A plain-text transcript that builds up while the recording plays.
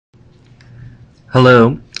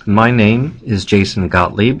Hello, my name is Jason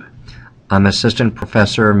Gotlib. I'm Assistant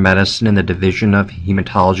Professor of Medicine in the Division of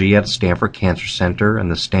Hematology at Stanford Cancer Center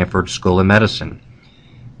and the Stanford School of Medicine.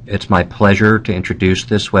 It's my pleasure to introduce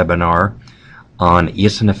this webinar on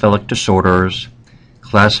eosinophilic disorders,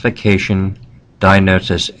 classification,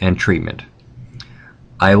 diagnosis, and treatment.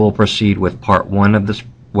 I will proceed with part 1 of this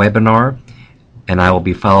webinar, and I will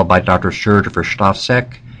be followed by Dr. Serge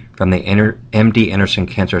Verstovsek from the MD Anderson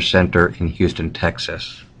Cancer Center in Houston,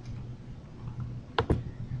 Texas.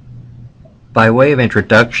 By way of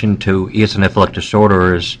introduction to eosinophilic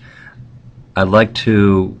disorders, I'd like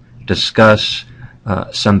to discuss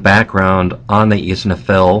some background on the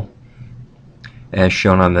eosinophil as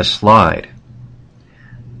shown on this slide.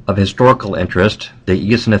 Of historical interest, the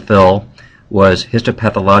eosinophil was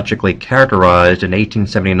histopathologically characterized in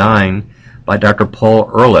 1879 by Dr.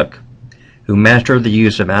 Paul Ehrlich, who mastered the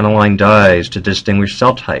use of aniline dyes to distinguish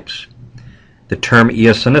cell types. The term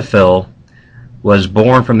eosinophil was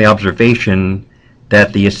born from the observation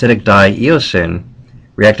that the acidic dye eosin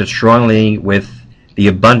reacted strongly with the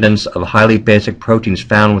abundance of highly basic proteins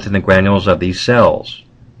found within the granules of these cells.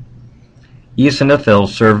 Eosinophils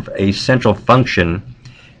serve a central function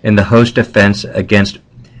in the host defense against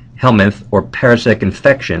helminth or parasitic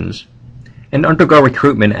infections and undergo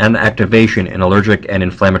recruitment and activation in allergic and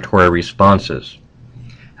inflammatory responses.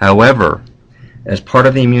 However, as part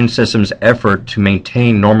of the immune system's effort to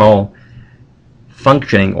maintain normal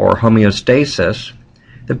functioning or homeostasis,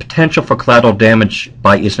 the potential for collateral damage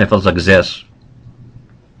by eosinophils exists.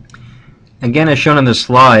 Again, as shown on this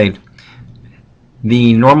slide,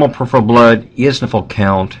 the normal peripheral blood eosinophil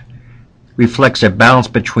count reflects a balance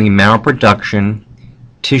between malproduction,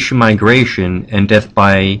 tissue migration, and death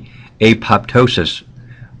by apoptosis,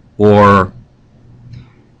 or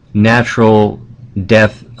natural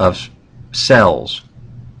death of cells.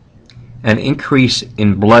 An increase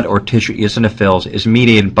in blood or tissue eosinophils is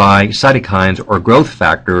mediated by cytokines or growth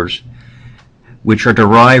factors, which are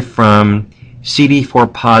derived from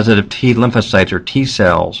CD4 positive T lymphocytes or T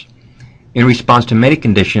cells in response to many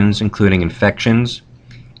conditions including infections,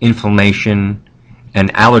 inflammation, and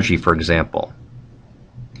allergy, for example.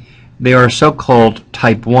 They are so-called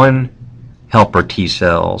type 1 helper T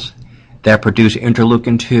cells that produce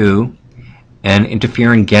interleukin-2 and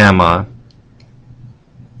interferon gamma,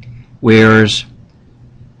 whereas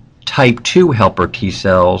type 2 helper T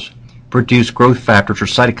cells produce growth factors or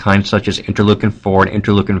cytokines such as interleukin-4 and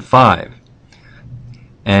interleukin-5.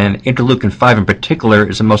 And interleukin-5 in particular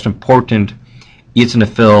is the most important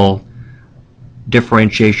eosinophil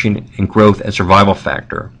differentiation and growth and survival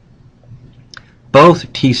factor.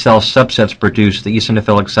 Both T cell subsets produce the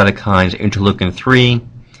eosinophilic cytokines interleukin-3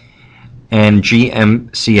 and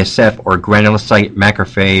GM-CSF, or granulocyte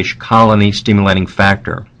macrophage colony stimulating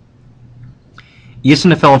factor.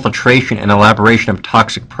 Eosinophil infiltration and elaboration of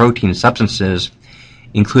toxic protein substances,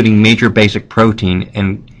 including major basic protein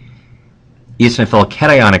and eosinophil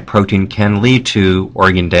cationic protein, can lead to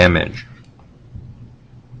organ damage.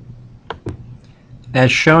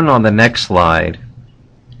 As shown on the next slide,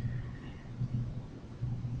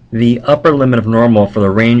 the upper limit of normal for the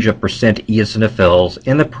range of percent eosinophils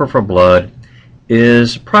in the peripheral blood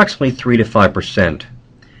is approximately 3 to 5%,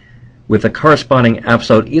 with a corresponding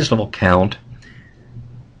absolute eosinophil count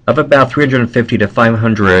of about 350 to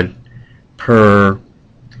 500 per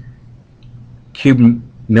cubic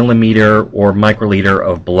millimeter or microliter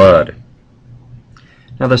of blood.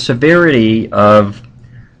 Now, the severity of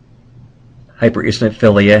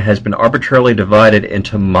hypereosinophilia has been arbitrarily divided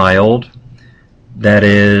into mild, that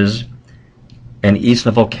is, an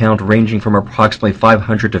eosinophil count ranging from approximately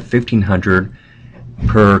 500 to 1500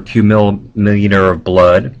 per cubic millimeter of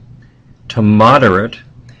blood, to moderate,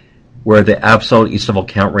 where the absolute eosinophil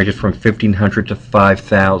count ranges from 1500 to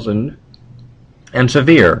 5000, and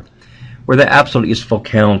severe, where the absolute eosinophil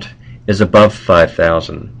count is above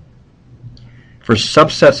 5000. For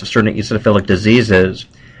subsets of certain eosinophilic diseases,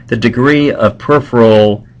 the degree of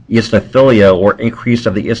peripheral eosinophilia or increase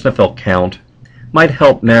of the eosinophil count might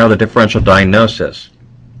help narrow the differential diagnosis.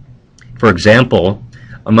 For example,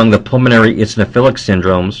 among the pulmonary eosinophilic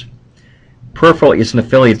syndromes, peripheral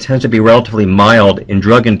eosinophilia tends to be relatively mild in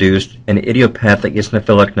drug-induced and idiopathic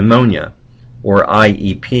eosinophilic pneumonia, or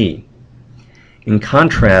IEP. In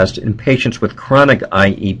contrast, in patients with chronic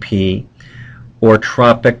IEP or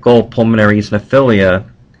tropical pulmonary eosinophilia,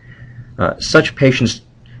 such patients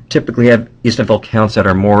typically have eosinophil counts that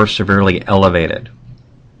are more severely elevated.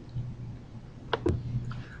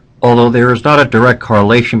 Although there is not a direct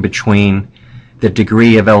correlation between the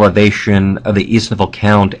degree of elevation of the eosinophil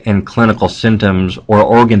count and clinical symptoms or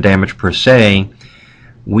organ damage per se,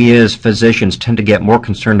 we as physicians tend to get more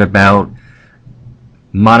concerned about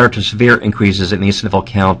moderate to severe increases in the eosinophil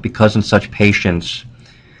count because in such patients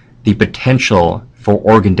the potential for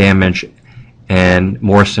organ damage and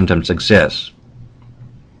more symptoms exists.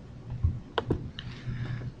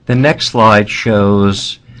 The next slide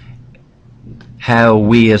shows how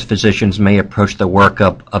we as physicians may approach the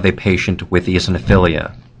workup of a patient with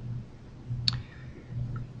eosinophilia.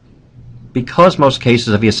 Because most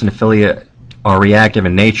cases of eosinophilia are reactive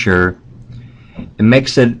in nature, it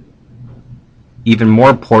makes it even more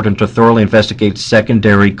important to thoroughly investigate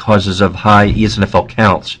secondary causes of high eosinophil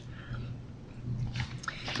counts.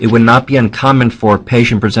 It would not be uncommon for a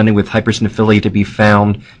patient presenting with hypereosinophilia to be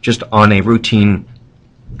found just on a routine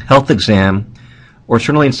health exam, or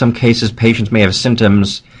certainly in some cases patients may have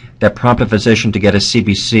symptoms that prompt a physician to get a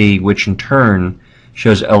CBC, which in turn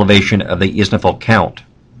shows elevation of the eosinophil count.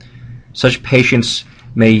 Such patients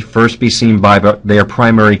may first be seen by their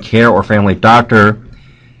primary care or family doctor,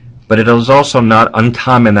 but it is also not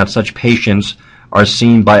uncommon that such patients are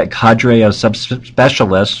seen by a cadre of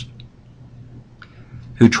subspecialists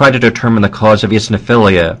who try to determine the cause of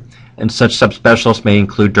eosinophilia, and such subspecialists may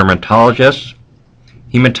include dermatologists,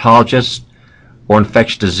 hematologists, or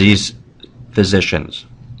infectious disease physicians.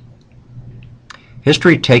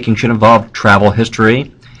 History taking should involve travel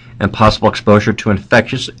history and possible exposure to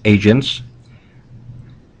infectious agents,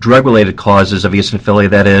 drug-related causes of eosinophilia,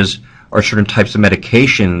 that is, are certain types of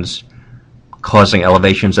medications causing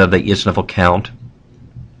elevations of the eosinophil count,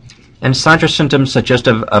 and signs or symptoms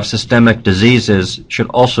suggestive of systemic diseases should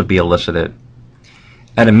also be elicited.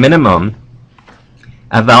 At a minimum,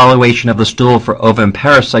 evaluation of the stool for ova and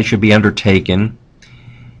parasites should be undertaken,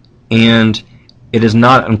 and it is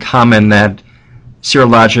not uncommon that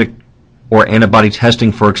serologic or antibody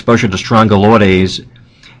testing for exposure to strongyloides,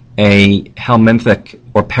 a helminthic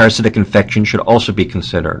or parasitic infection, should also be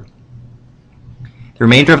considered. The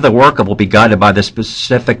remainder of the workup will be guided by the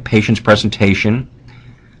specific patient's presentation,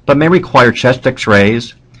 but may require chest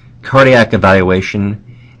x-rays, cardiac evaluation,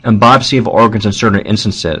 and biopsy of organs in certain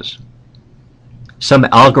instances. Some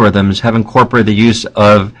algorithms have incorporated the use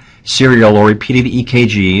of serial or repeated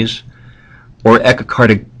EKGs or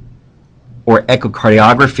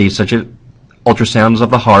echocardiography, such as ultrasounds of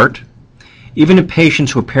the heart, even in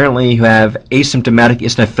patients who apparently have asymptomatic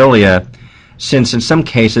eosinophilia, since in some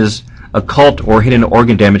cases occult or hidden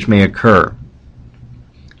organ damage may occur.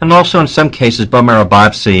 And also in some cases bone marrow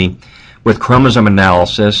biopsy with chromosome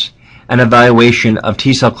analysis and evaluation of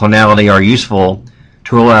T-cell clonality are useful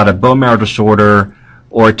to rule out a bone marrow disorder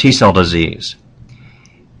or T-cell disease.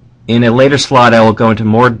 In a later slide, I will go into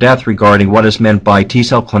more depth regarding what is meant by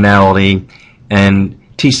T-cell clonality and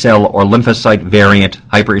T-cell or lymphocyte variant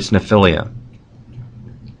hypereosinophilia.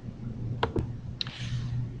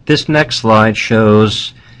 This next slide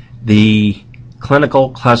shows the clinical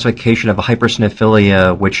classification of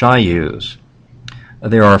hypereosinophilia which I use.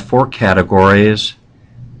 There are 4 categories: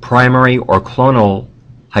 primary or clonal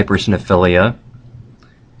hypereosinophilia,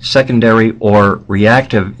 secondary or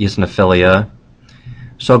reactive eosinophilia,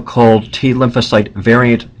 so-called T lymphocyte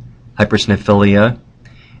variant hypereosinophilia,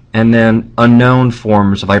 and then unknown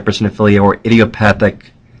forms of hypereosinophilia or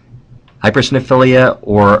idiopathic hypereosinophilia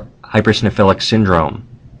or hypereosinophilic syndrome.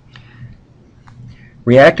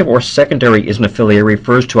 Reactive or secondary eosinophilia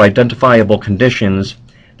refers to identifiable conditions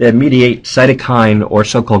that mediate cytokine or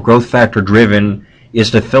so-called growth factor-driven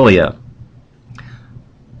eosinophilia.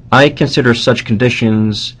 I consider such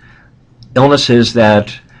conditions illnesses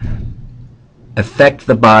that affect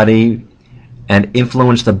the body and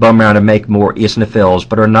influence the bone marrow to make more eosinophils,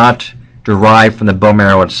 but are not derived from the bone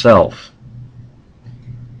marrow itself.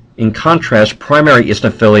 In contrast, primary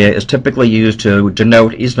eosinophilia is typically used to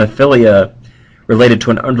denote eosinophilia related to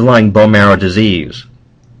an underlying bone marrow disease.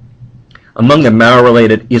 Among the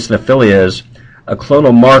marrow-related eosinophilias, a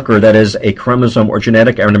clonal marker, that is, a chromosome or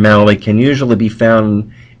genetic abnormality, can usually be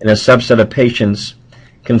found in a subset of patients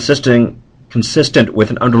consistent with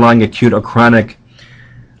an underlying acute or chronic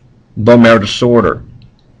bone marrow disorder.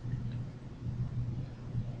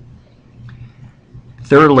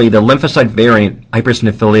 Thirdly, the lymphocyte variant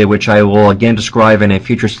hypereosinophilia, which I will again describe in a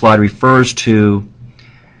future slide, refers to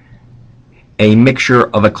a mixture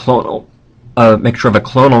of a clonal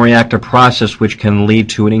reactive process which can lead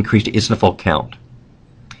to an increased eosinophil count.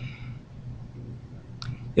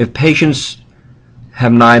 If patients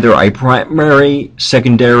have neither a primary,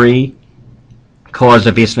 secondary cause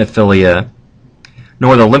of eosinophilia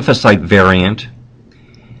nor the lymphocyte variant,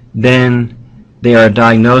 then they are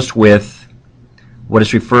diagnosed with what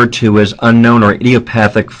is referred to as unknown or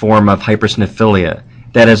idiopathic form of hypereosinophilia.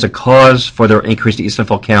 That is, a cause for their increased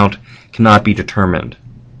eosinophil count cannot be determined.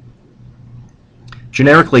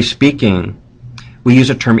 Generically speaking, we use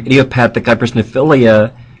the term idiopathic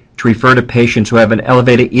hypereosinophilia to refer to patients who have an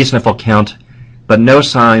elevated eosinophil count but no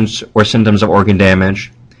signs or symptoms of organ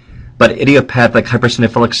damage, but idiopathic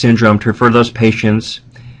hypereosinophilic syndrome to refer to those patients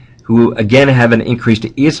who again have an increased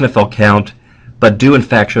eosinophil count but do in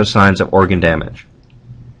fact show signs of organ damage.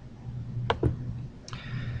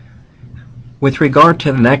 With regard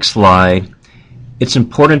to the next slide, it's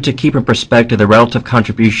important to keep in perspective the relative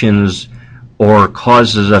contributions or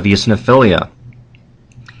causes of eosinophilia.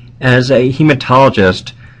 As a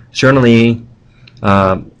hematologist, certainly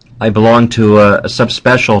I belong to a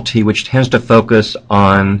subspecialty which tends to focus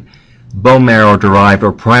on bone marrow-derived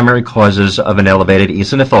or primary causes of an elevated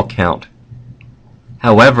eosinophil count.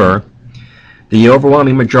 However, the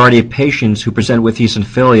overwhelming majority of patients who present with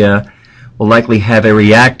eosinophilia will likely have a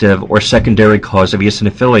reactive or secondary cause of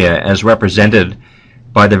eosinophilia, as represented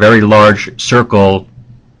by the very large circle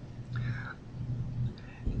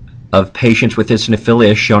of patients with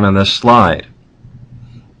eosinophilia shown on this slide.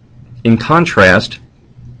 In contrast,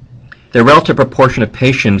 the relative proportion of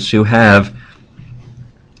patients who have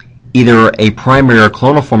either a primary or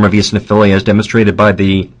clonal form of eosinophilia, as demonstrated by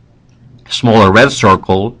the smaller red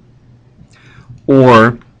circle,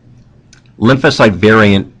 or lymphocyte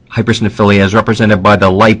variant hypereosinophilia, as represented by the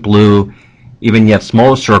light blue, even yet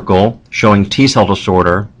smaller circle showing T-cell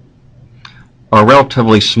disorder, are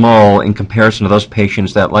relatively small in comparison to those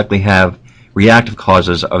patients that likely have reactive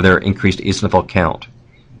causes of their increased eosinophil count.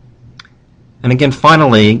 And again,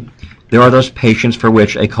 finally, there are those patients for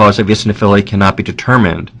which a cause of eosinophilia cannot be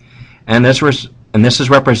determined. And this is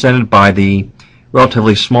represented by the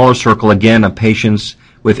relatively smaller circle, again, of patients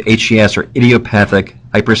with HES, or idiopathic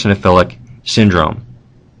hypereosinophilic syndrome.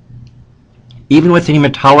 Even within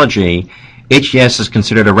hematology, HES is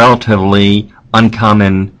considered a relatively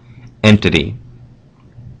uncommon entity.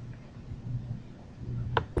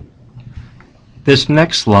 This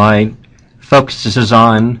next slide focuses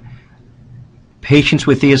on patients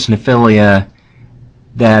with eosinophilia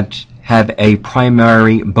that have a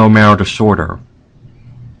primary bone marrow disorder.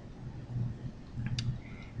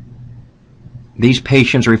 These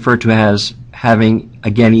patients are referred to as having,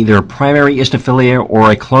 again, either a primary eosinophilia or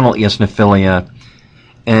a clonal eosinophilia.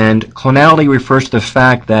 And clonality refers to the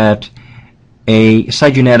fact that a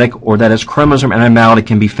cytogenetic, or that is chromosome abnormality,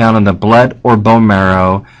 can be found in the blood or bone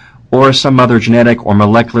marrow, or some other genetic or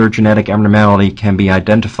molecular genetic abnormality can be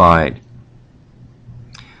identified.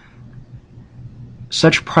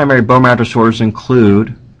 Such primary bone marrow disorders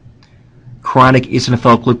include chronic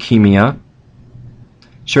eosinophilic leukemia,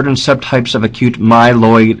 certain subtypes of acute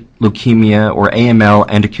myeloid leukemia, or AML,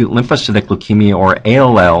 and acute lymphocytic leukemia, or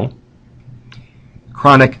ALL,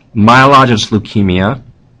 chronic myelogenous leukemia,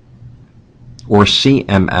 or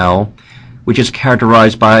CML, which is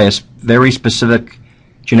characterized by a very specific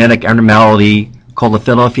genetic abnormality called the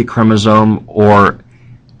Philadelphia chromosome, or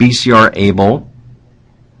BCR-ABL,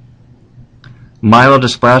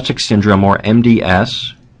 myelodysplastic syndrome, or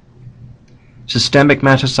MDS, systemic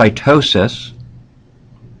mastocytosis,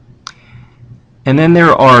 and then there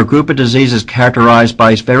are a group of diseases characterized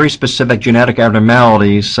by very specific genetic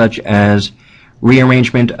abnormalities, such as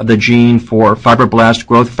rearrangement of the gene for fibroblast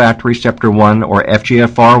growth factor receptor 1, or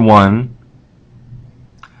FGFR1,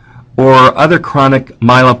 or other chronic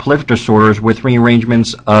myeloproliferative disorders with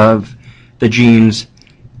rearrangements of the genes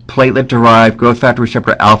platelet-derived growth factor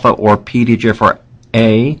receptor alpha, or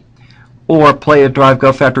PDGFR-A, or platelet-derived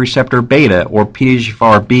growth factor receptor beta, or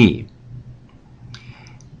PDGFR-B.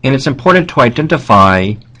 And it's important to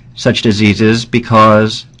identify such diseases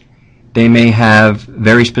because they may have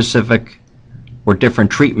very specific or different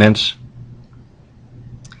treatments,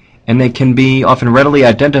 and they can be often readily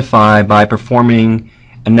identified by performing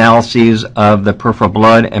analyses of the peripheral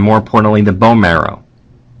blood and, more importantly, the bone marrow.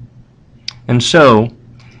 And so,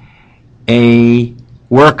 a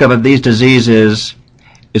workup of these diseases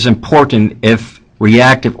is important if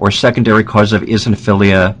reactive or secondary causes of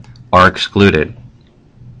eosinophilia are excluded.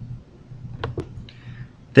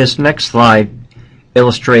 This next slide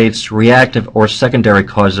illustrates reactive or secondary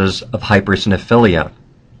causes of hypereosinophilia.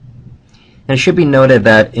 And it should be noted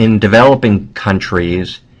that in developing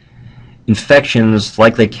countries, infections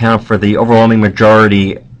likely account for the overwhelming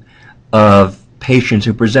majority of patients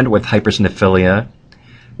who present with hypereosinophilia,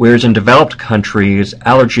 whereas in developed countries,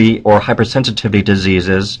 allergy or hypersensitivity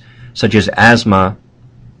diseases, such as asthma,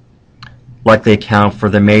 likely account for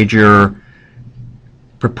the major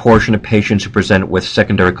proportion of patients who present with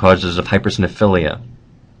secondary causes of hypereosinophilia.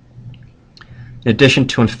 In addition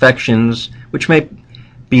to infections, which may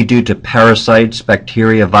be due to parasites,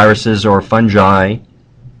 bacteria, viruses, or fungi,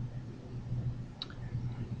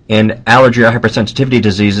 in allergy or hypersensitivity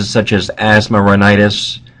diseases such as asthma,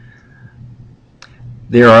 rhinitis.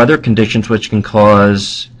 There are other conditions which can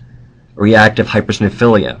cause reactive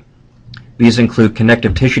hypereosinophilia. These include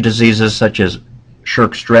connective tissue diseases such as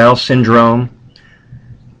Church-Strauss syndrome,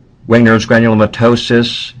 Wegener's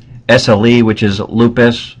granulomatosis, SLE, which is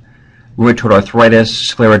lupus, rheumatoid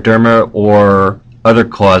arthritis, scleroderma, or other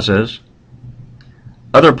causes.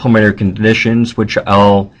 Other pulmonary conditions, which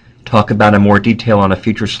I'll talk about in more detail on a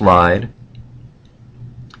future slide.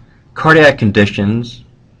 Cardiac conditions,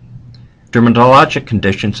 dermatologic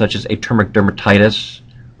conditions such as atopic dermatitis,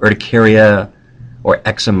 urticaria, or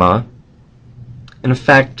eczema. In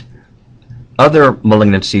fact, other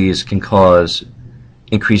malignancies can cause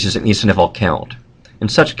increases in eosinophil count. In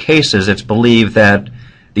such cases, it's believed that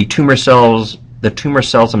the tumor cells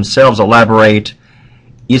themselves elaborate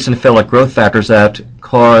eosinophilic growth factors that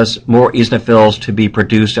cause more eosinophils to be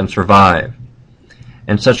produced and survive.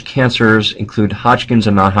 And such cancers include Hodgkin's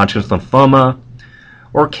and non-Hodgkin's lymphoma,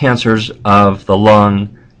 or cancers of the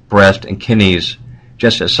lung, breast, and kidneys,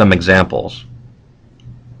 just as some examples.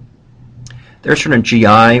 There are certain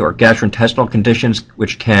GI or gastrointestinal conditions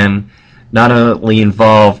which can not only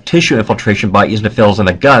involve tissue infiltration by eosinophils in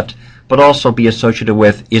the gut, but also be associated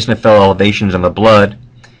with eosinophil elevations in the blood.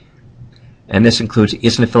 And this includes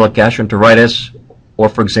eosinophilic gastroenteritis, or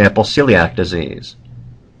for example, celiac disease.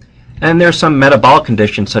 And there are some metabolic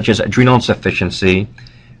conditions such as adrenal insufficiency,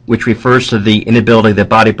 which refers to the inability of the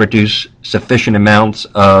body to produce sufficient amounts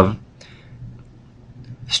of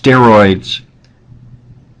steroids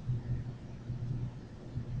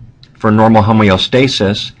for normal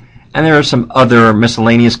homeostasis. And there are some other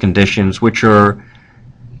miscellaneous conditions which are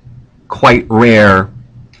quite rare,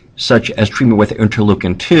 such as treatment with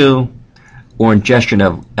interleukin-2, or ingestion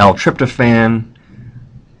of L-tryptophan,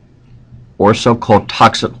 or so-called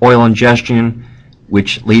toxic oil ingestion,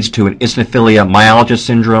 which leads to an eosinophilia myalgia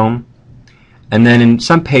syndrome. And then in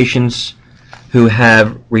some patients who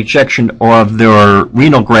have rejection of their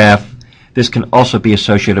renal graft, this can also be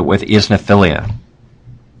associated with eosinophilia.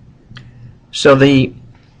 So the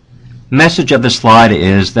message of this slide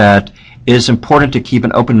is that it is important to keep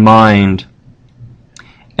an open mind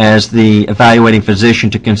as the evaluating physician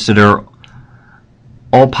to consider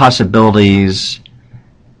all possibilities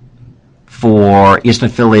for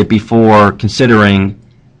eosinophilia before considering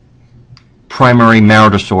primary marrow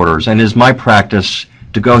disorders. And it is my practice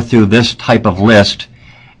to go through this type of list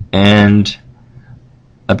and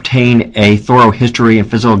obtain a thorough history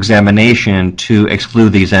and physical examination to exclude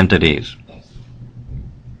these entities.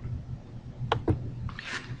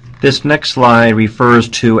 This next slide refers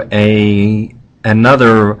to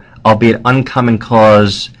another, albeit uncommon,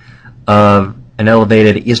 cause of an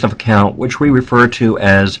elevated eosinophil count, which we refer to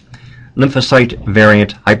as lymphocyte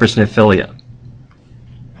variant hypereosinophilia.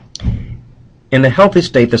 In the healthy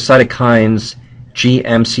state, the cytokines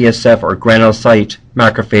GM-CSF, or granulocyte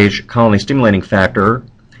macrophage colony stimulating factor,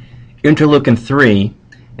 interleukin-3,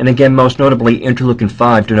 and again most notably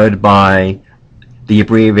interleukin-5, denoted by the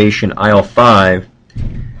abbreviation IL-5.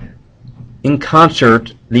 In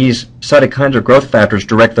concert, these cytokines or growth factors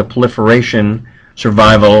direct the proliferation,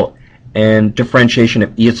 survival, and differentiation of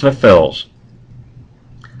eosinophils.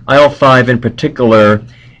 IL-5 in particular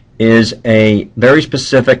is a very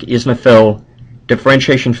specific eosinophil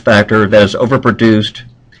differentiation factor that is overproduced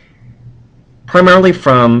primarily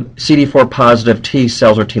from CD4 positive T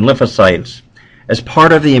cells or T lymphocytes as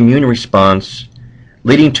part of the immune response,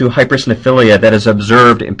 leading to hypereosinophilia that is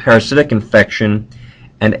observed in parasitic infection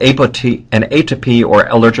and atopy or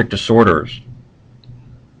allergic disorders.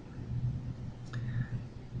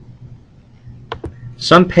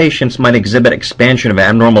 Some patients might exhibit expansion of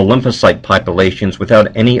abnormal lymphocyte populations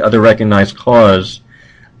without any other recognized cause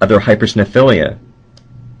of their hypereosinophilia.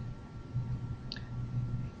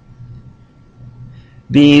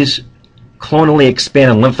 These clonally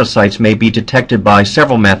expanded lymphocytes may be detected by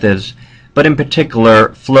several methods, but in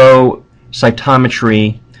particular flow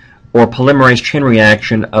cytometry or polymerase chain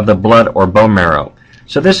reaction of the blood or bone marrow.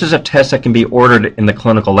 So this is a test that can be ordered in the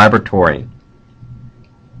clinical laboratory.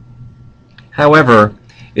 However,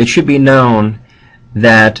 it should be known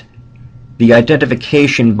that the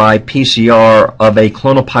identification by PCR of a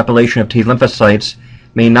clonal population of T lymphocytes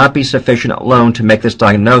may not be sufficient alone to make this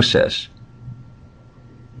diagnosis.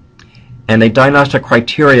 And the diagnostic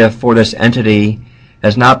criteria for this entity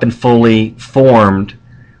has not been fully formed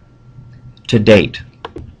to date.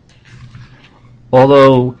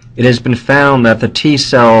 Although it has been found that the T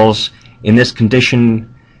cells in this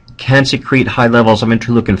condition can secrete high levels of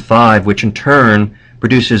interleukin-5, which in turn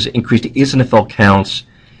produces increased eosinophil counts,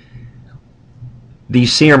 the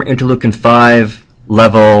serum interleukin-5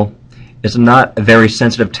 level is not a very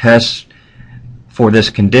sensitive test for this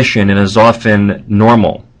condition and is often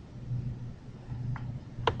normal.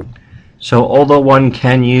 So although one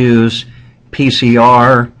can use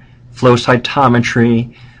PCR, flow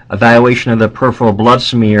cytometry, evaluation of the peripheral blood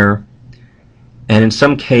smear, and in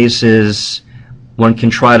some cases one can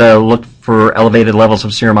try to look for elevated levels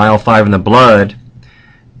of serum IL-5 in the blood,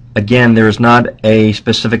 again, there is not a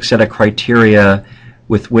specific set of criteria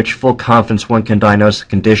with which full confidence one can diagnose the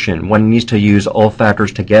condition. One needs to use all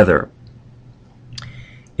factors together.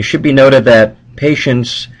 It should be noted that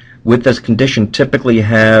patients with this condition typically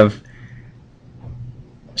have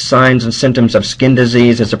signs and symptoms of skin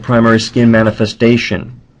disease as a primary skin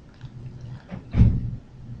manifestation.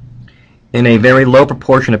 In a very low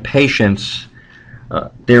proportion of patients,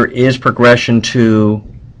 there is progression to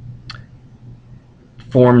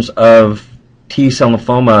forms of T-cell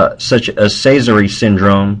lymphoma such as Sézary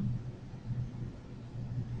syndrome,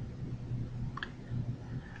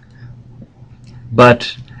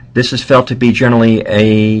 but this is felt to be generally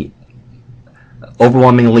a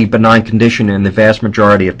overwhelmingly benign condition in the vast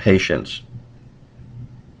majority of patients.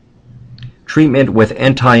 Treatment with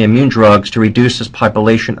anti-immune drugs to reduce this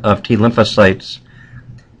population of T lymphocytes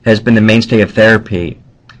has been the mainstay of therapy.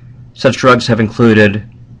 Such drugs have included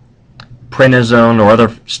prednisone or other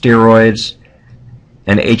steroids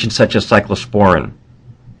and agents such as cyclosporin.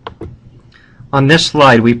 On this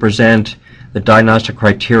slide, we present the diagnostic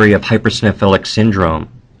criteria of hypereosinophilic syndrome.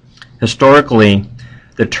 Historically,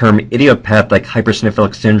 the term idiopathic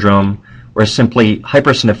hypereosinophilic syndrome, or simply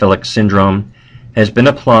hypereosinophilic syndrome, has been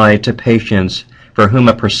applied to patients for whom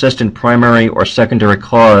a persistent primary or secondary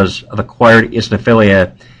cause of acquired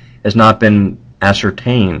eosinophilia has not been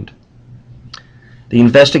ascertained. The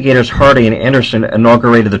investigators Hardy and Anderson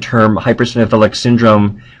inaugurated the term hypereosinophilic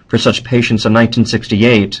syndrome for such patients in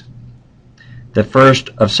 1968, the first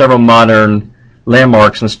of several modern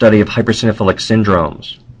landmarks in the study of hypereosinophilic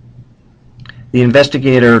syndromes. The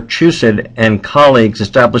investigator Chusid and colleagues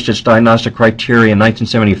established its diagnostic criteria in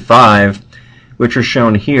 1975, which are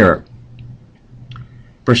shown here.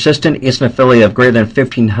 Persistent eosinophilia of greater than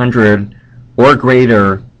 1,500 or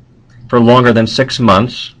greater for longer than 6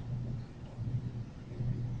 months.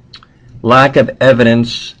 Lack of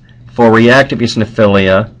evidence for reactive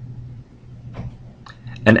eosinophilia.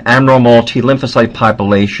 An abnormal T lymphocyte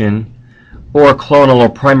population or clonal or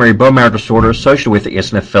primary bone marrow disorder associated with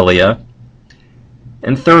eosinophilia.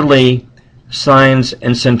 And thirdly, signs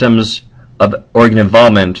and symptoms of organ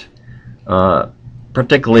involvement,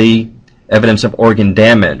 particularly evidence of organ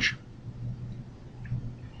damage.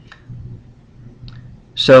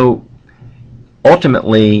 So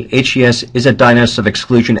ultimately, HES is a diagnosis of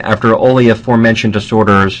exclusion after all the aforementioned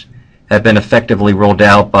disorders have been effectively ruled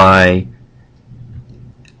out by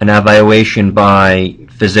an evaluation by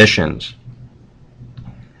physicians.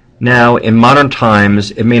 Now, in modern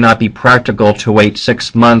times, it may not be practical to wait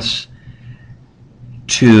 6 months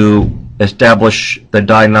to establish the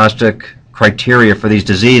diagnostic criteria for these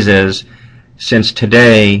diseases, since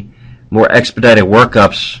today more expedited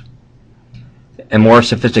workups and more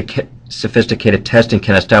sophisticated testing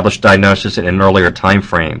can establish diagnosis in an earlier time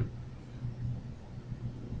frame.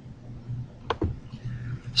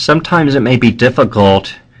 Sometimes it may be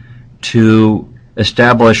difficult to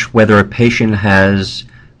establish whether a patient has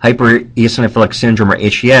hypereosinophilic syndrome or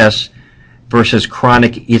HES versus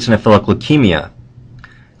chronic eosinophilic leukemia.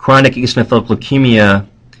 Chronic eosinophilic leukemia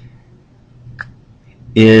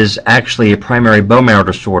is actually a primary bone marrow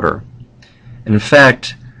disorder. In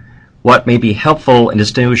fact, what may be helpful in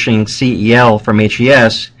distinguishing CEL from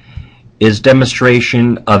HES is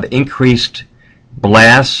demonstration of increased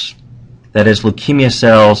blasts, that is leukemia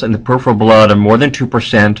cells in the peripheral blood of more than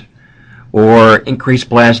 2%, or increased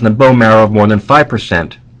blasts in the bone marrow of more than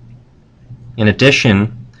 5%. In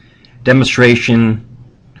addition, demonstration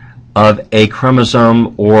of a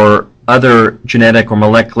chromosome or other genetic or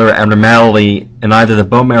molecular abnormality in either the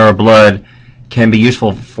bone marrow or blood can be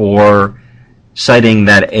useful for citing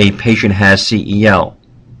that a patient has CEL.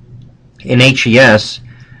 In HES,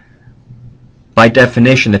 by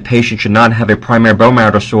definition, the patient should not have a primary bone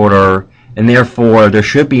marrow disorder, and therefore there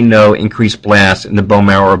should be no increased blasts in the bone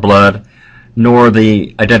marrow or blood, nor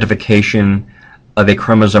the identification of a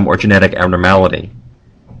chromosome or genetic abnormality.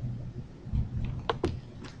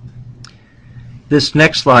 This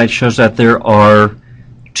next slide shows that there are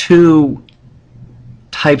two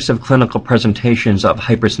types of clinical presentations of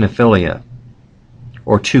hypereosinophilia,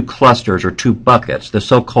 or two clusters or two buckets, the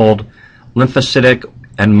so-called lymphocytic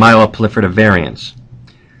and myeloproliferative variants.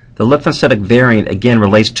 The lymphocytic variant again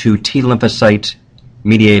relates to T lymphocyte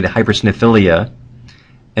mediated hypereosinophilia,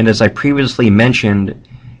 and as I previously mentioned,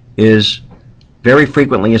 is very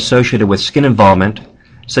frequently associated with skin involvement,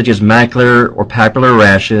 such as macular or papular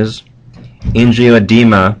rashes,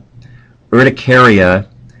 angioedema, urticaria,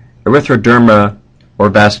 erythroderma, or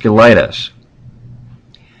vasculitis.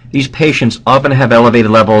 These patients often have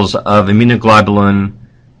elevated levels of immunoglobulin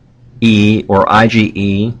E or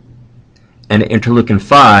IgE and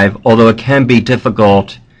interleukin-5, although it can be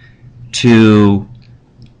difficult to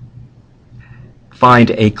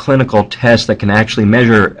find a clinical test that can actually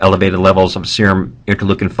measure elevated levels of serum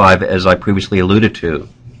interleukin-5, as I previously alluded to.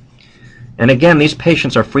 And again, these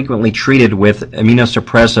patients are frequently treated with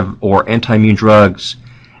immunosuppressive or anti-immune drugs,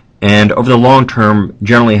 and over the long term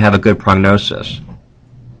generally have a good prognosis.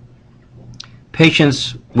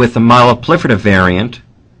 Patients with the myeloproliferative variant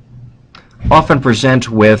often present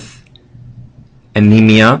with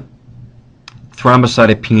anemia,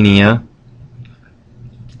 thrombocytopenia,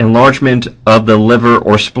 enlargement of the liver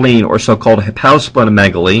or spleen, or so-called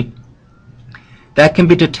hepatosplenomegaly. That can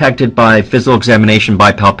be detected by physical examination,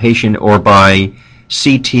 by palpation, or by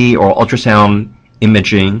CT or ultrasound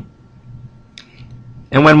imaging.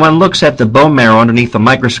 And when one looks at the bone marrow underneath the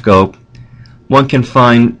microscope, one can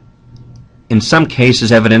find, in some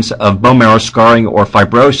cases, evidence of bone marrow scarring or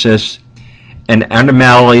fibrosis and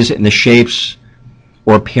abnormalities in the shapes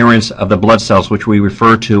or appearance of the blood cells, which we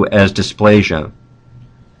refer to as dysplasia.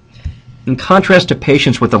 In contrast to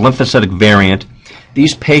patients with the lymphocytic variant,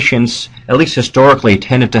 these patients, at least historically,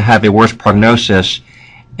 tended to have a worse prognosis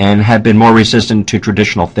and have been more resistant to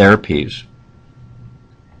traditional therapies.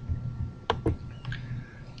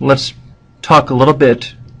 Let's talk a little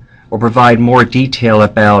bit or provide more detail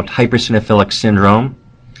about hypereosinophilic syndrome.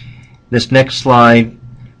 This next slide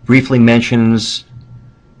briefly mentions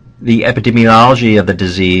the epidemiology of the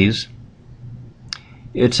disease.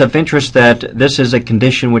 It's of interest that this is a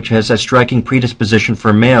condition which has a striking predisposition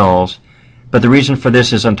for males, but the reason for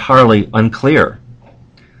this is entirely unclear.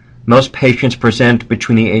 Most patients present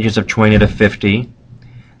between the ages of 20 to 50,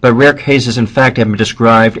 but rare cases in fact have been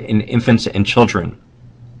described in infants and children.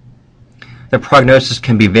 The prognosis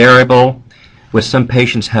can be variable, with some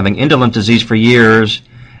patients having indolent disease for years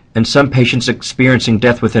and some patients experiencing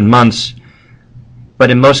death within months,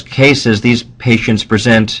 but in most cases these patients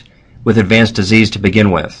present with advanced disease to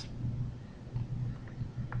begin with.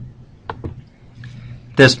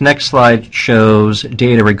 This next slide shows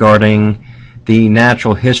data regarding the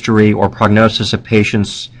natural history or prognosis of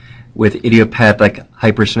patients with idiopathic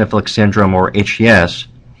hypereosinophilic syndrome, or HES.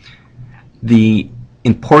 The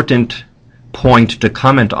important point to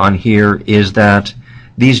comment on here is that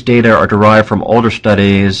these data are derived from older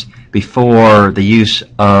studies before the use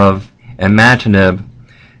of imatinib,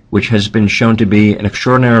 which has been shown to be an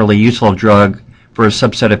extraordinarily useful drug for a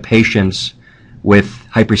subset of patients with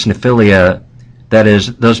hypereosinophilia, that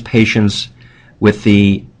is, those patients with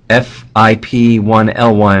the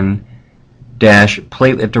FIP1L1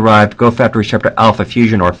 platelet-derived growth factor receptor alpha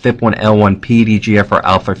fusion, or FIP1L1 PDGFR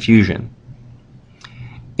alpha fusion.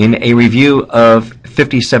 In a review of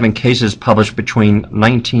 57 cases published between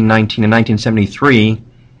 1919 and 1973,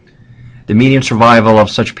 the median survival of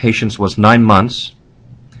such patients was 9 months.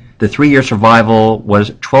 The 3-year survival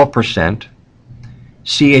was 12%.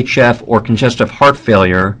 CHF, or congestive heart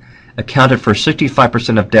failure, accounted for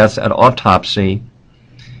 65% of deaths at autopsy,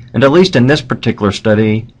 and at least in this particular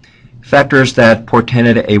study, factors that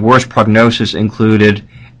portended a worse prognosis included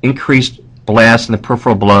increased blasts in the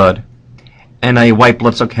peripheral blood and a white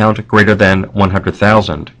blood cell count greater than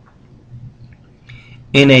 100,000.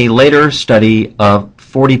 In a later study of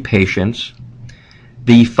 40 patients,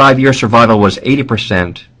 the 5-year survival was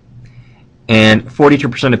 80%, and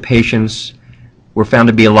 42% of patients were found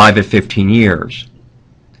to be alive at 15 years.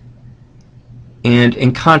 And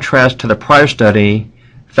in contrast to the prior study,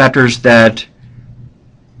 factors that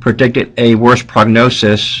predicted a worse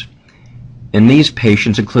prognosis in these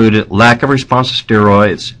patients included lack of response to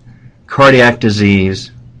steroids, cardiac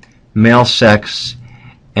disease, male sex,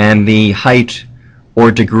 and the height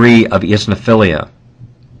or degree of eosinophilia.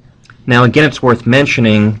 Now again, it's worth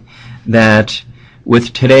mentioning that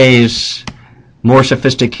with today's more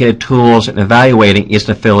sophisticated tools in evaluating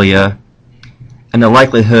eosinophilia, and the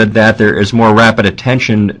likelihood that there is more rapid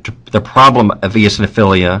attention to the problem of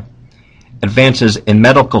eosinophilia, advances in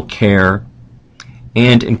medical care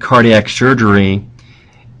and in cardiac surgery,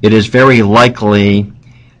 it is very likely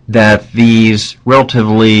that these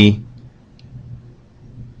relatively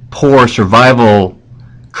poor survival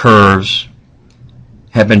curves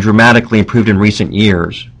have been dramatically improved in recent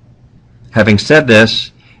years. Having said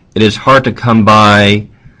this, it is hard to come by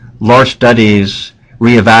large studies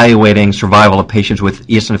reevaluating survival of patients with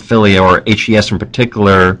eosinophilia, or HES in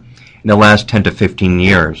particular, in the last 10 to 15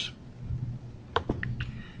 years.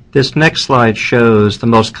 This next slide shows the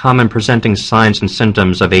most common presenting signs and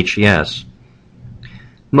symptoms of HES.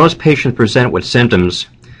 Most patients present with symptoms,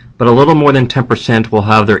 but a little more than 10% will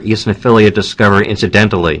have their eosinophilia discovered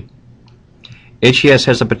incidentally. HES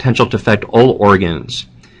has the potential to affect all organs.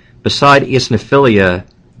 Beside eosinophilia,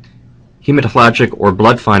 hematologic or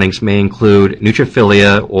blood findings may include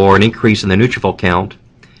neutrophilia, or an increase in the neutrophil count,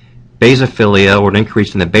 basophilia, or an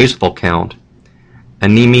increase in the basophil count,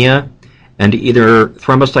 anemia, and either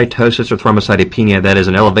thrombocytosis or thrombocytopenia, that is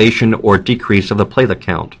an elevation or decrease of the platelet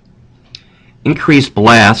count. Increased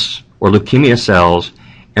blasts or leukemia cells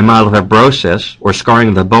and myelofibrosis or scarring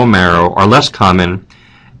of the bone marrow are less common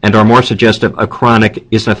and are more suggestive of chronic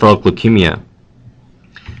eosinophilic leukemia.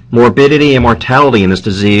 Morbidity and mortality in this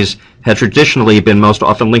disease has traditionally been most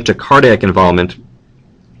often linked to cardiac involvement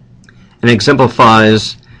and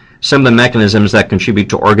exemplifies some of the mechanisms that contribute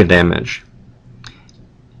to organ damage.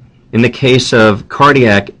 In the case of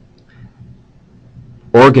cardiac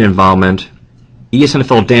organ involvement,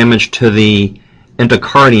 eosinophil damage to the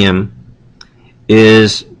endocardium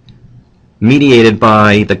is mediated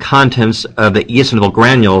by the contents of the eosinophil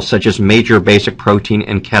granules, such as major basic protein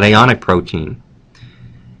and cationic protein.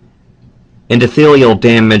 Endothelial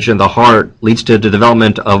damage in the heart leads to the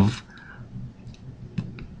development of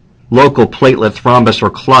local platelet thrombus or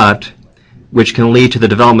clot, which can lead to the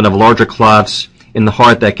development of larger clots in the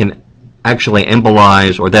heart that can actually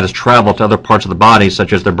embolize, or that has traveled to other parts of the body,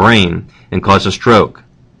 such as the brain, and cause a stroke.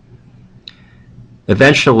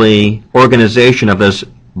 Eventually, organization of this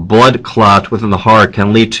blood clot within the heart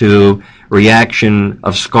can lead to reaction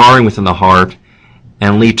of scarring within the heart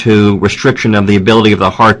and lead to restriction of the ability of the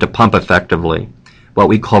heart to pump effectively, what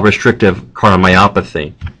we call restrictive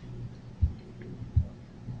cardiomyopathy.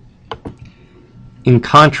 In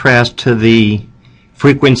contrast to the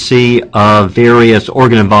frequency of various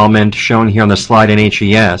organ involvement shown here on the slide in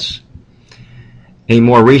HES, a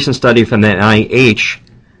more recent study from the NIH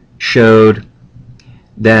showed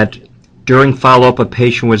that during follow-up of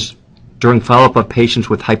patients with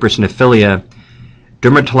hypereosinophilia,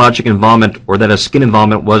 dermatologic involvement, or that is skin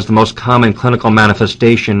involvement, was the most common clinical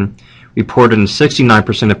manifestation, reported in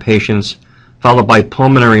 69% of patients, followed by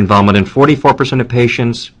pulmonary involvement in 44% of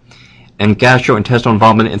patients, and gastrointestinal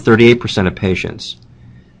involvement in 38% of patients.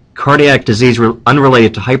 Cardiac disease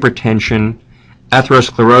unrelated to hypertension,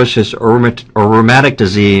 atherosclerosis, or rheumatic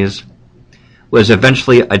disease was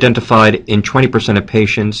eventually identified in 20% of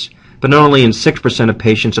patients, but only in 6% of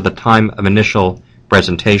patients at the time of initial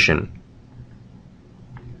presentation.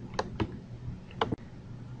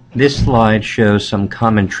 This slide shows some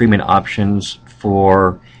common treatment options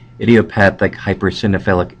for idiopathic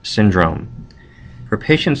hypereosinophilic syndrome. For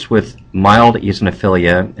patients with mild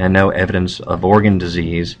eosinophilia and no evidence of organ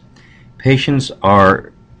disease, patients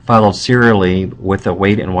are followed serially with a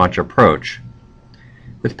wait and watch approach.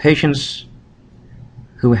 With patients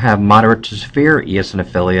who have moderate to severe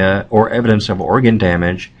eosinophilia or evidence of organ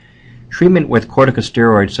damage, treatment with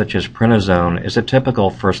corticosteroids such as prednisone is a typical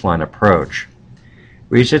first-line approach.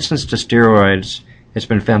 Resistance to steroids has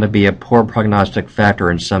been found to be a poor prognostic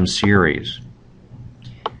factor in some series.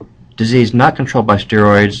 Disease not controlled by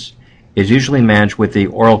steroids is usually managed with the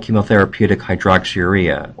oral chemotherapeutic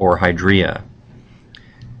hydroxyurea, or Hydrea.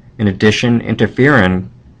 In addition, interferon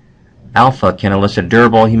alpha can elicit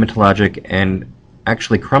durable hematologic and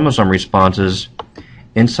actually chromosome responses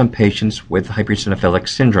in some patients with hypereosinophilic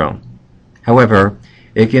syndrome. However,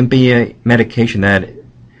 it can be a medication that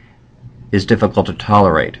is difficult to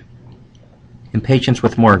tolerate. In patients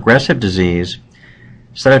with more aggressive disease,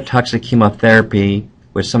 cytotoxic chemotherapy,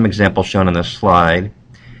 with some examples shown on this slide,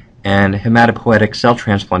 and hematopoietic cell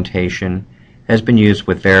transplantation has been used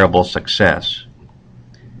with variable success.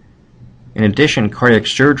 In addition, cardiac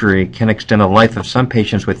surgery can extend the life of some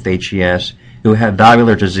patients with HES who have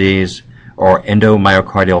valvular disease or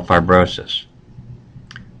endomyocardial fibrosis.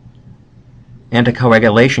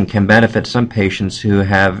 Anticoagulation can benefit some patients who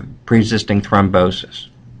have pre-existing thrombosis.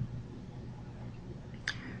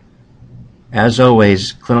 As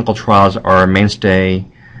always, clinical trials are a mainstay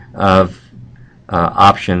of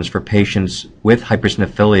options for patients with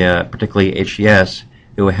hypereosinophilia, particularly HES,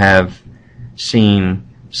 who have seen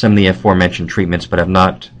some of the aforementioned treatments but have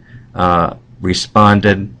not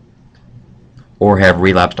responded or have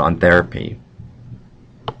relapsed on therapy.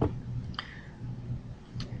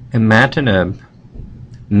 Imatinib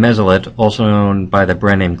mesolit, also known by the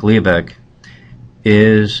brand name Gleevec,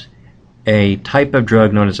 is a type of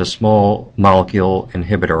drug known as a small molecule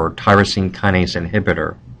inhibitor, or tyrosine kinase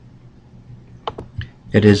inhibitor.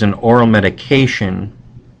 It is an oral medication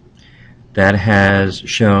that has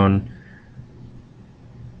shown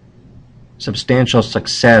substantial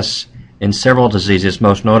success in several diseases,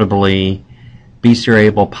 most notably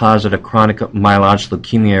BCR-ABL positive chronic myelogenous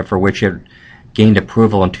leukemia, for which it gained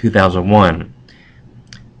approval in 2001.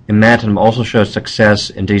 Imatinib also shows success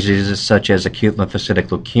in diseases such as acute lymphocytic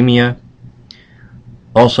leukemia,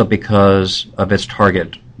 also because of its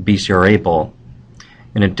target BCR-ABL.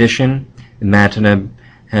 In addition, imatinib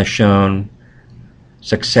has shown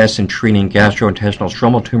success in treating gastrointestinal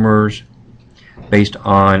stromal tumors based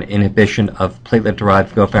on inhibition of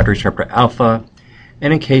platelet-derived growth factor receptor alpha,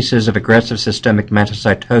 and in cases of aggressive systemic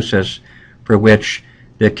mastocytosis for which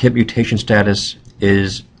the KIT mutation status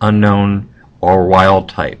is unknown or wild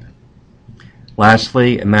type.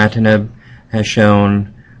 Lastly, imatinib has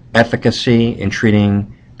shown efficacy in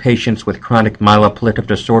treating patients with chronic myeloproliferative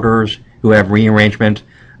disorders who have rearrangement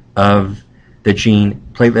of the gene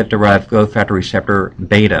platelet-derived growth factor receptor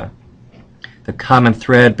beta. The common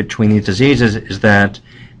thread between these diseases is that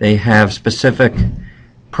they have specific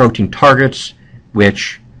protein targets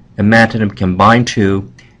which imatinib can bind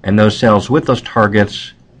to, and those cells with those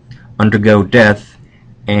targets undergo death,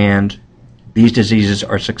 and these diseases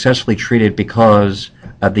are successfully treated because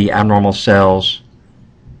of the abnormal cells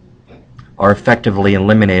are effectively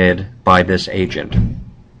eliminated by this agent.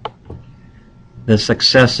 The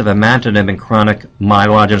success of imatinib in chronic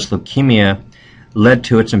myelogenous leukemia led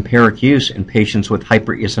to its empiric use in patients with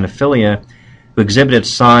hypereosinophilia who exhibited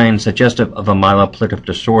signs suggestive of a myeloproliferative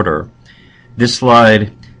disorder. This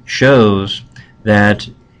slide shows that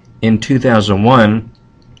in 2001,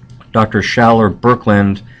 Dr.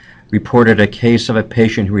 Schaller-Berkland reported a case of a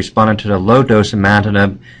patient who responded to the low-dose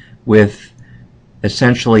imatinib with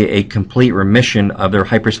essentially a complete remission of their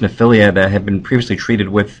hypereosinophilia that had been previously treated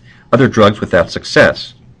with other drugs without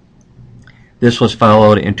success. This was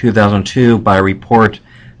followed in 2002 by a report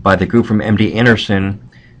by the group from MD Anderson,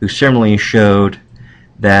 who similarly showed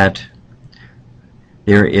that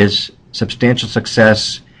there is substantial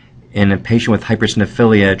success in a patient with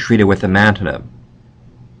hypereosinophilia treated with imatinib.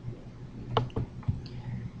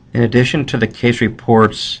 In addition to the case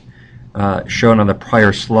reports shown on the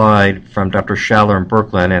prior slide from Dr. Schaller and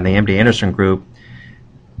Berkland and the MD Anderson group,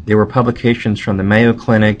 there were publications from the Mayo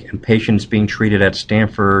Clinic and patients being treated at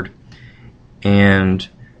Stanford and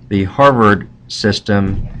the Harvard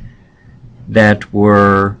system that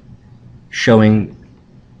were showing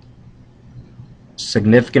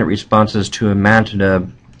significant responses to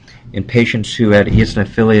imatinib in patients who had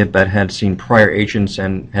eosinophilia but had seen prior agents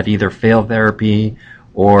and had either failed therapy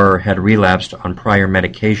or had relapsed on prior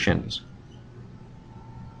medications.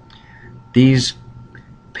 These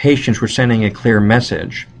patients were sending a clear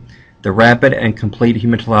message. The rapid and complete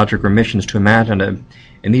hematologic remissions to imatinib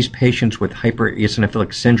in these patients with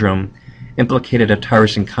hypereosinophilic syndrome implicated a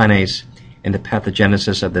tyrosine kinase in the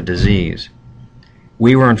pathogenesis of the disease.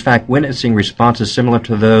 We were in fact witnessing responses similar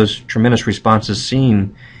to those tremendous responses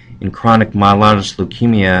seen in chronic myelogenous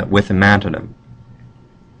leukemia with imatinib.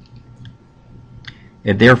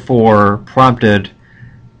 It therefore prompted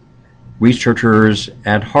researchers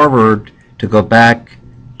at Harvard to go back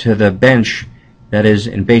to the bench that is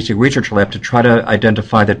in basic research lab to try to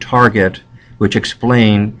identify the target which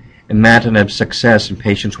explained imatinib's success in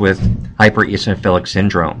patients with hypereosinophilic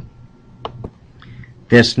syndrome.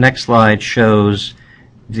 This next slide shows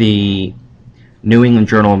the New England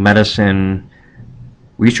Journal of Medicine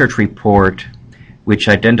research report which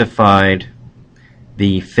identified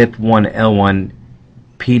the FIP1L1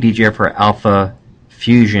 PDGFR alpha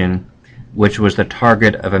fusion, which was the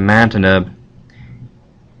target of imatinib,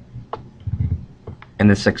 and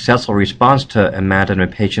the successful response to imatinib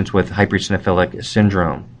in patients with hypereosinophilic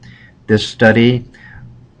syndrome. This study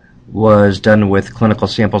was done with clinical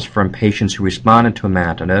samples from patients who responded to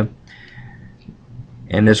imatinib,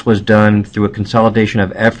 and this was done through a consolidation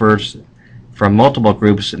of efforts from multiple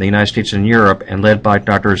groups in the United States and Europe, and led by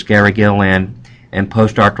Drs. Gary Gilliland and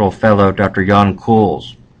postdoctoral fellow Dr. Jan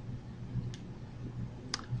Kool's.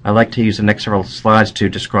 I'd like to use the next several slides to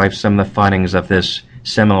describe some of the findings of this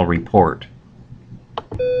seminal report.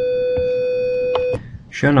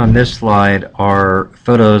 Shown on this slide are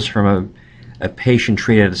photos from a patient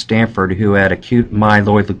treated at Stanford who had acute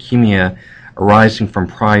myeloid leukemia arising from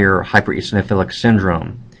prior hypereosinophilic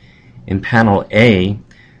syndrome. In panel A,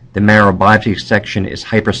 the marrow biopsy section is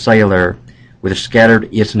hypercellular with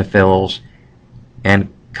scattered eosinophils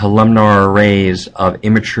and columnar arrays of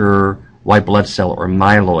immature white blood cell or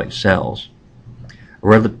myeloid cells.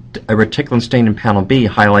 A reticulin stain in panel B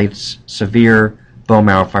highlights severe bone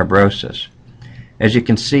marrow fibrosis. As you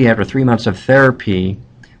can see, after 3 months of therapy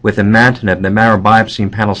With imatinib, the marrow biopsy in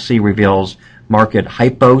panel C reveals marked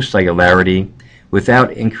hypocellularity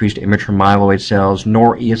without increased immature myeloid cells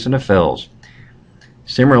nor eosinophils.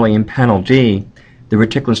 Similarly, in panel D, the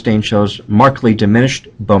reticulin stain shows markedly diminished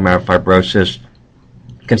bone marrow fibrosis,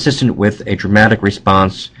 consistent with a dramatic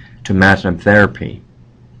response to imatinib therapy.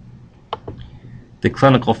 The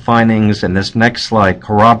clinical findings in this next slide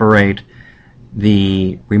corroborate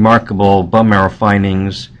the remarkable bone marrow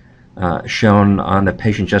findings shown on the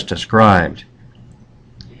patient just described.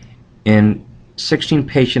 In 16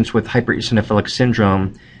 patients with hypereosinophilic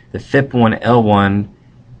syndrome, the FIP1L1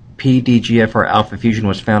 PDGFR alpha fusion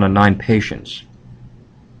was found in 9 patients.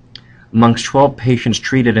 Amongst 12 patients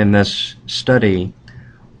treated in this study,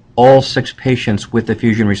 all 6 patients with the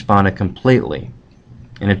fusion responded completely.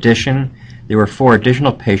 In addition, there were 4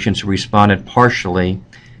 additional patients who responded partially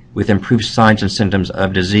with improved signs and symptoms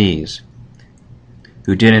of disease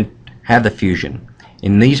who didn't have the fusion.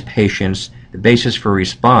 In these patients, the basis for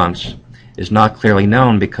response is not clearly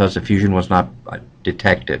known because the fusion was not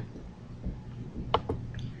detected.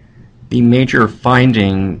 The major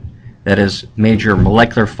finding, that is, major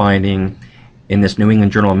molecular finding in this New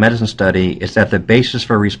England Journal of Medicine study is that the basis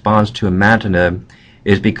for response to imatinib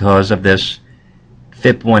is because of this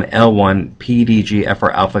FIP1L1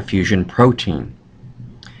 PDGFR alpha fusion protein.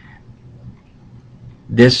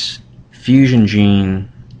 This fusion gene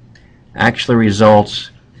actually results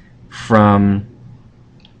from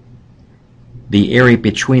the area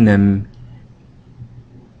between them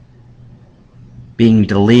being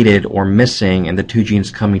deleted or missing and the 2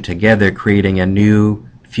 genes coming together, creating a new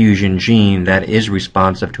fusion gene that is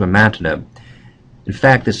responsive to imatinib. In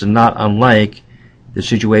fact, this is not unlike the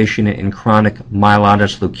situation in chronic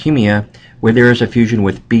myelogenous leukemia, where there is a fusion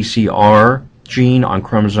with BCR gene on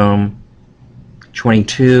chromosome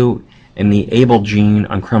 22 and the ABL gene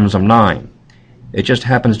on chromosome 9. It just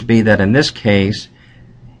happens to be that in this case,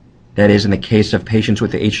 that is in the case of patients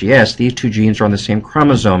with the HES, these 2 genes are on the same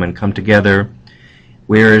chromosome and come together,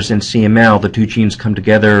 whereas in CML, the 2 genes come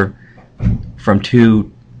together from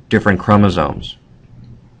 2 different chromosomes.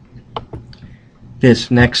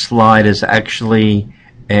 This next slide is actually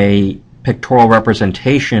a pictorial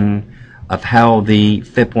representation of how the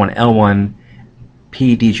FIP1L1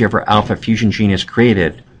 PDGFR alpha fusion gene is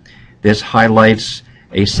created. This highlights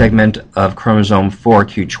a segment of chromosome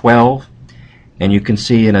 4q12, and you can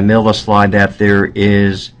see in the middle of the slide that there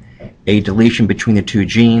is a deletion between the 2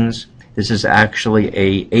 genes. This is actually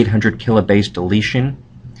a 800 kilobase deletion,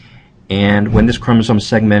 and when this chromosome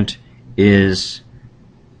segment is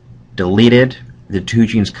deleted, the 2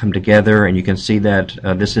 genes come together, and you can see that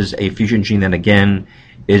this is a fusion gene that again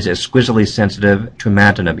is exquisitely sensitive to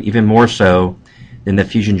imatinib, even more so than the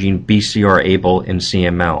fusion gene BCR-ABL in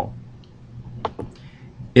CML.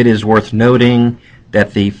 It is worth noting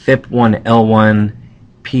that the FIP1L1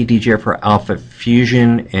 PDGFR alpha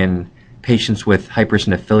fusion in patients with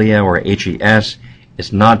hypereosinophilia or HES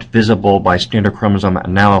is not visible by standard chromosome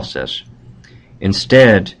analysis.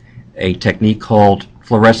 Instead, a technique called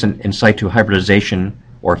fluorescent in situ hybridization,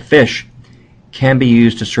 or FISH, can be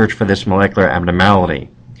used to search for this molecular abnormality.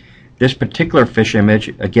 This particular FISH image,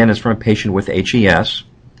 again, is from a patient with HES.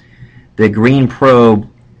 The green probe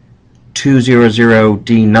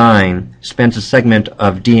 200D9 spans a segment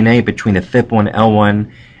of DNA between the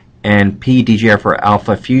FIP1L1 and PDGFR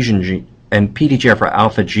alpha fusion gene and PDGFR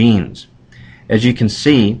alpha genes. As you can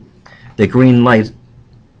see, the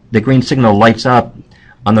green signal lights up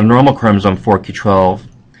on the normal chromosome 4q12,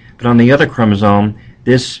 but on the other chromosome,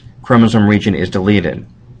 this chromosome region is deleted.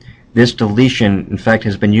 This deletion, in fact,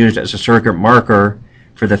 has been used as a surrogate marker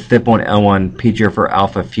for the FIP1L1 PDGFR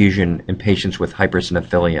alpha fusion in patients with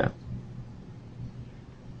hypereosinophilia.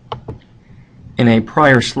 In a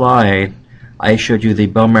prior slide, I showed you the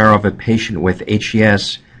bone marrow of a patient with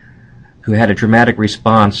HES who had a dramatic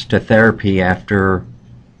response to therapy after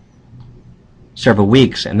several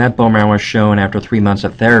weeks, and that bone marrow was shown after 3 months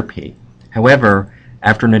of therapy. However,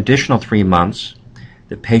 after an additional 3 months,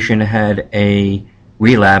 the patient had a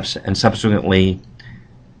relapse and subsequently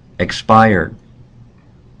expired.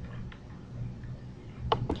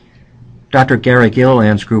 Dr. Gary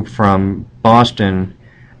Gilliland's group from Boston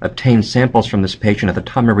obtained samples from this patient at the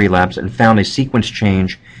time of relapse and found a sequence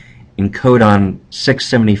change in codon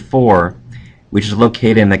 674, which is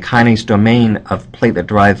located in the kinase domain of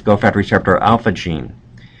platelet-derived growth factor receptor alpha gene.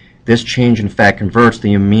 This change, in fact, converts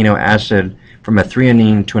the amino acid from a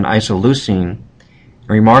threonine to an isoleucine, and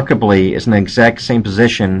remarkably is in the exact same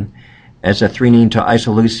position as a threonine to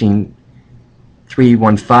isoleucine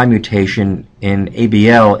 315 mutation in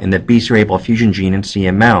ABL in the BCR-ABL fusion gene in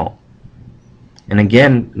CML. And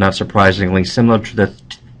again, not surprisingly, similar to the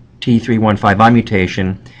T315I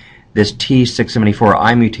mutation, this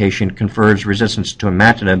T674I mutation confers resistance to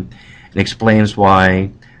imatinib and explains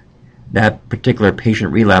why that particular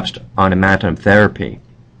patient relapsed on imatinib therapy.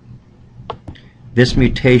 This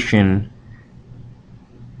mutation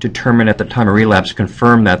determined at the time of relapse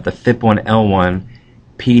confirmed that the FIP1L1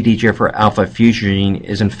 PDGFR alpha fusion gene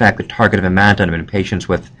is in fact the target of imatinib in patients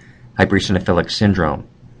with hypereosinophilic syndrome.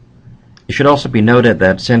 It should also be noted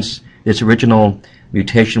that since this original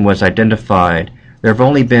mutation was identified, there have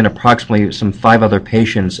only been approximately some 5 other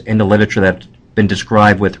patients in the literature that have been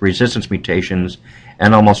described with resistance mutations,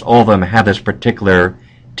 and almost all of them have this particular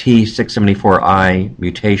T674I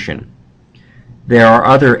mutation. There are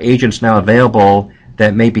other agents now available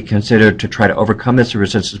that may be considered to try to overcome this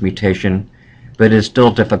resistance mutation, but it is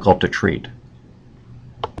still difficult to treat.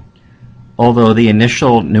 Although the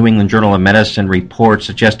initial New England Journal of Medicine report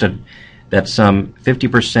suggested that some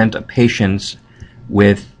 50% of patients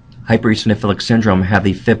with hypereosinophilic syndrome have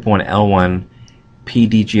the FIP1L1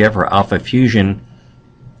 PDGFR alpha fusion,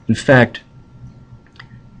 in fact,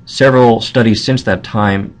 several studies since that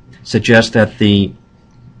time suggest that the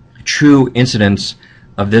true incidence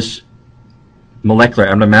of this molecular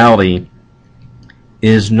abnormality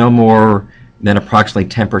is no more than approximately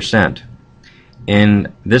 10%.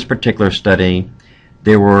 In this particular study,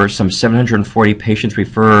 there were some 740 patients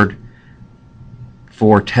referred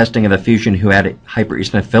for testing of the fusion who had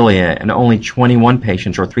hypereosinophilia, and only 21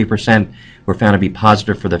 patients, or 3%, were found to be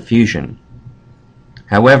positive for the fusion.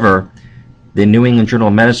 However, the New England Journal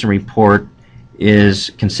of Medicine report is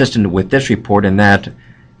consistent with this report in that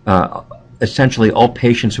essentially all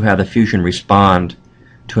patients who have the fusion respond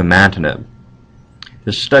to imatinib.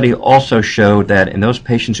 The study also showed that in those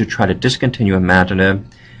patients who try to discontinue imatinib,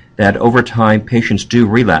 that over time patients do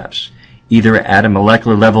relapse, either at a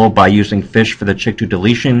molecular level by using FISH for the CHIK2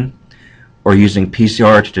 deletion, or using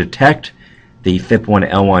PCR to detect the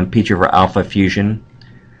FIP1L1 PDGFR alpha fusion,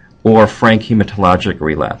 or frank hematologic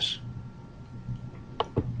relapse.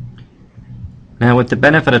 Now, with the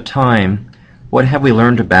benefit of time, what have we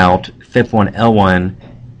learned about FIP1L1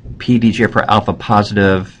 PDGFR alpha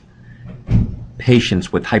positive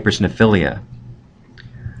patients with hypereosinophilia?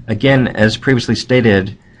 Again, as previously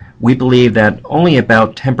stated, we believe that only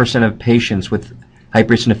about 10% of patients with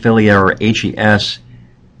hypereosinophilia or HES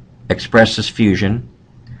express this fusion.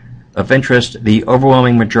 Of interest, the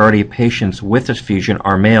overwhelming majority of patients with this fusion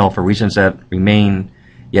are male for reasons that remain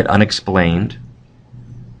yet unexplained.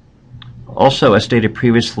 Also, as stated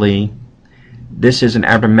previously, this is an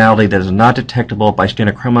abnormality that is not detectable by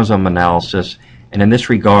standard chromosome analysis, and in this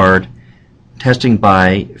regard, testing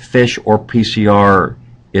by FISH or PCR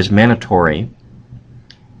is mandatory.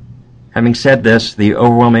 Having said this, the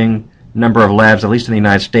overwhelming number of labs, at least in the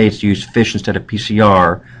United States, use FISH instead of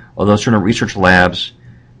PCR, although certain research labs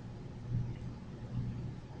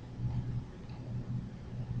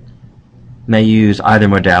may use either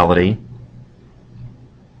modality.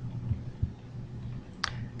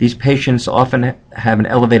 These patients often have an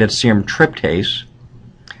elevated serum tryptase,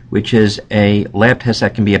 which is a lab test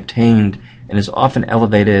that can be obtained and is often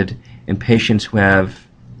elevated in patients who have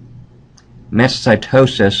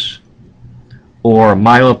mastocytosis or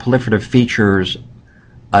myeloproliferative features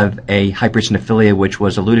of a hypereosinophilia, which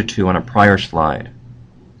was alluded to on a prior slide.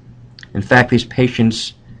 In fact, these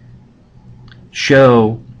patients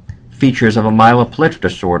show features of a myeloproliferative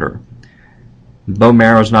disorder. Bone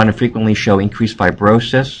marrows not infrequently show increased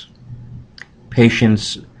fibrosis.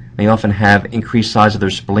 Patients may often have increased size of their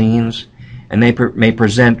spleens, and they may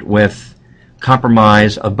present with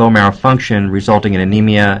compromise of bone marrow function, resulting in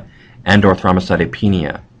anemia and/or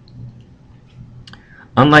thrombocytopenia.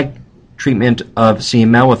 Unlike treatment of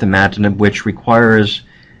CML with imatinib, which requires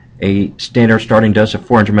a standard starting dose of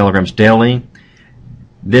 400 milligrams daily,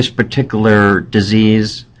 this particular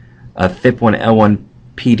disease of FIP1L1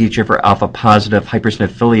 PDGFR alpha positive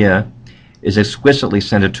hypereosinophilia is exquisitely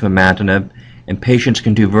sensitive to imatinib, and patients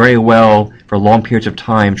can do very well for long periods of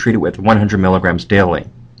time treated with 100 milligrams daily.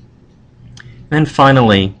 And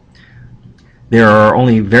finally, there are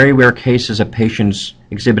only very rare cases of patients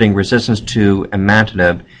exhibiting resistance to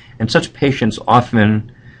imatinib, and such patients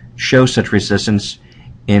often show such resistance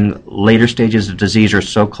in later stages of disease or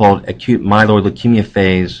so-called acute myeloid leukemia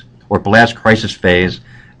phase or blast crisis phase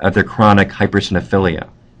of their chronic hypereosinophilia.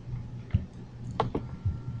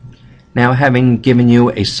 Now, having given you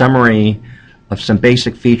a summary of some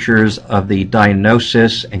basic features of the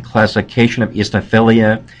diagnosis and classification of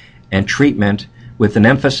eosinophilia and treatment, with an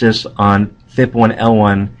emphasis on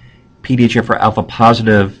FIP1L1 PDGFR alpha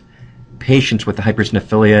positive patients with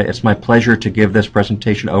hypereosinophilia, it's my pleasure to give this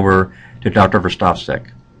presentation over to Dr.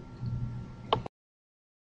 Verstovsek.